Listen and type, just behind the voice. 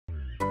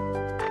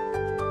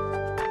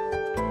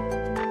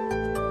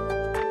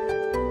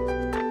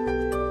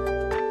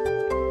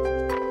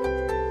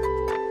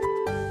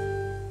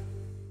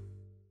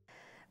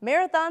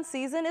Marathon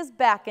season is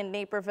back in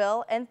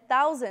Naperville, and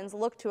thousands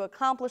look to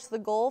accomplish the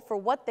goal for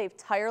what they've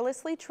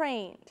tirelessly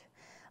trained.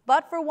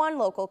 But for one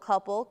local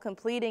couple,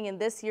 completing in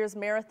this year's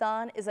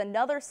marathon is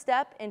another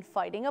step in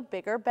fighting a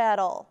bigger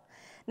battle.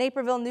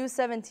 Naperville News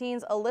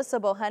 17's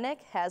Alyssa Bohenick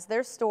has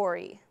their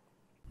story.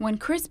 When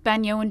Chris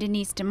Benyo and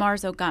Denise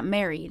DiMarzo got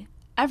married,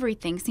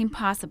 everything seemed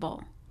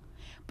possible.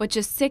 But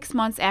just 6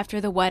 months after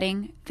the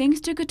wedding,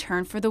 things took a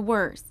turn for the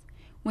worse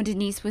when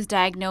Denise was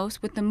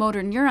diagnosed with the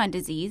motor neuron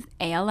disease,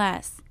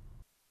 ALS.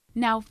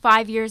 Now,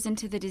 5 years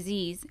into the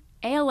disease,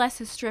 ALS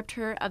has stripped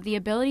her of the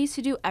ability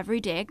to do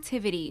everyday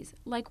activities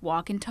like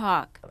walk and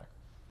talk.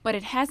 But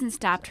it hasn't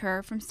stopped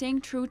her from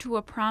staying true to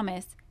a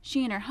promise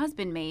she and her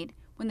husband made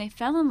when they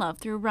fell in love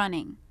through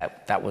running.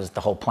 That was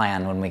the whole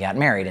plan when we got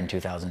married in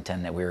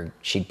 2010, that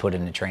she'd put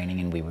into training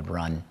and we would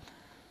run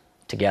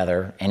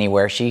together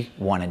anywhere she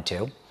wanted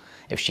to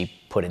if she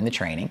put in the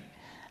training,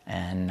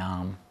 and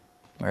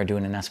we're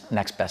doing the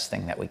next best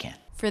thing that we can.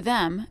 For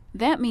them,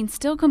 that means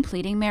still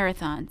completing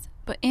marathons,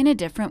 but in a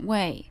different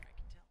way.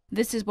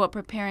 This is what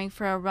preparing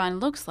for a run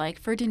looks like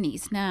for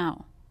Denise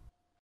now.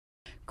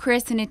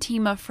 Chris and a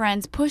team of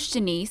friends pushed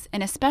Denise,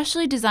 an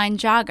especially designed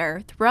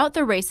jogger, throughout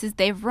the races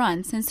they've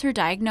run since her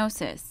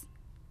diagnosis,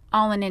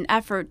 all in an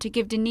effort to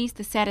give Denise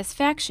the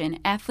satisfaction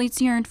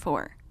athletes yearn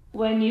for.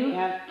 When you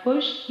have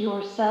pushed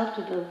yourself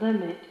to the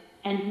limit,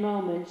 and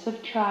moments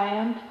of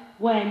triumph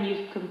when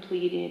you've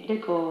completed a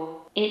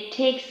goal, it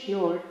takes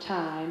your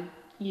time,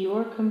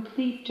 your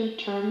complete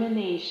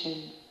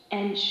determination,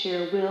 and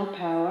sheer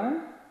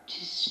willpower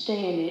to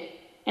stay in it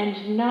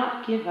and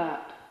not give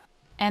up.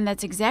 And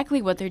that's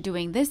exactly what they're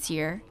doing this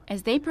year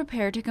as they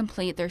prepare to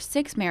complete their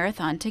 6th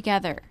marathon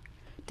together,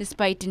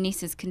 despite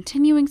Denise's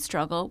continuing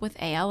struggle with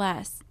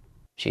ALS.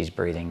 She's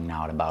breathing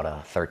now at about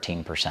a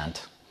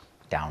 13%,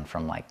 down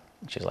from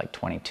she was like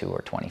 22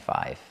 or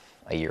 25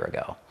 a year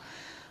ago.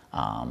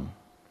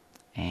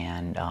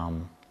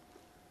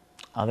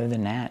 Other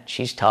than that,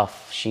 she's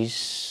tough.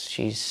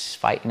 She's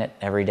fighting it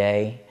every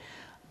day,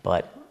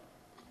 but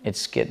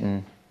it's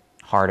getting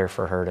harder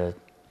for her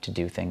to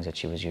do things that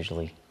she was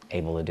usually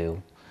able to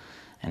do,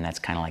 and that's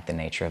kind of like the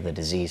nature of the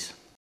disease.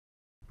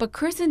 But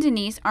Chris and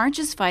Denise aren't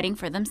just fighting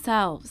for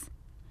themselves.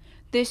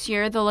 This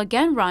year, they'll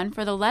again run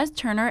for the Les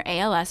Turner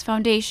ALS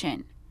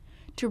Foundation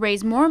to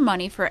raise more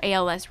money for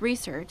ALS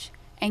research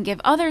and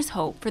give others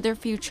hope for their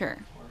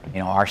future.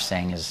 Our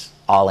saying is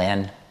all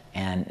in,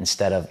 and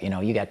instead of,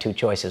 you got 2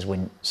 choices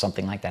when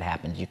something like that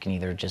happens. You can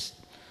either just,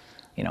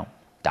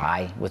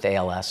 die with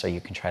ALS, or you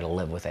can try to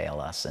live with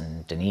ALS.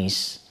 And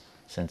Denise,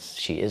 since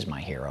she is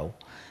my hero,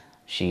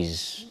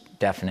 she's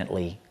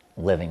definitely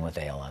living with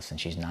ALS,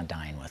 and she's not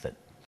dying with it.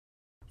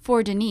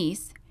 For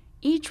Denise,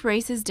 each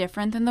race is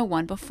different than the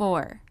one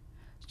before,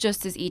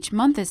 just as each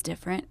month is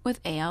different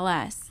with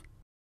ALS.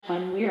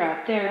 When we're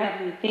out there,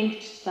 everything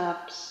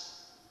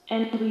stops,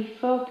 and we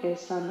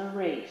focus on the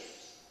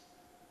race.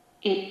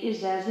 It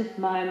is as if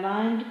my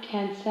mind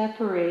can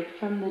separate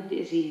from the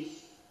disease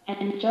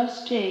and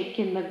just take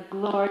in the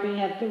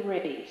glory of the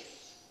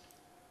race.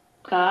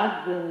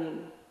 God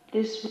willing,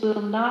 this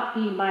will not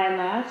be my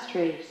last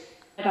race,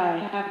 but I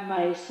have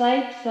my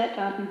sights set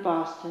on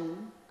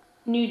Boston,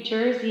 New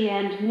Jersey,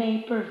 and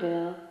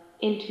Naperville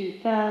in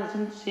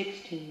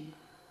 2016.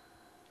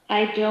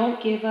 I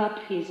don't give up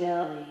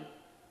easily.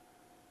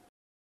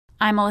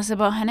 I'm Alyssa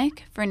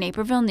Bohenick for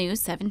Naperville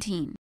News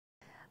 17.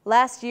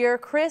 Last year,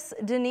 Chris,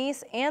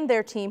 Denise, and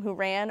their team who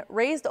ran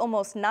raised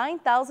almost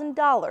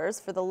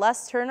 $9,000 for the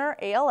Les Turner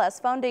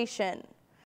ALS Foundation.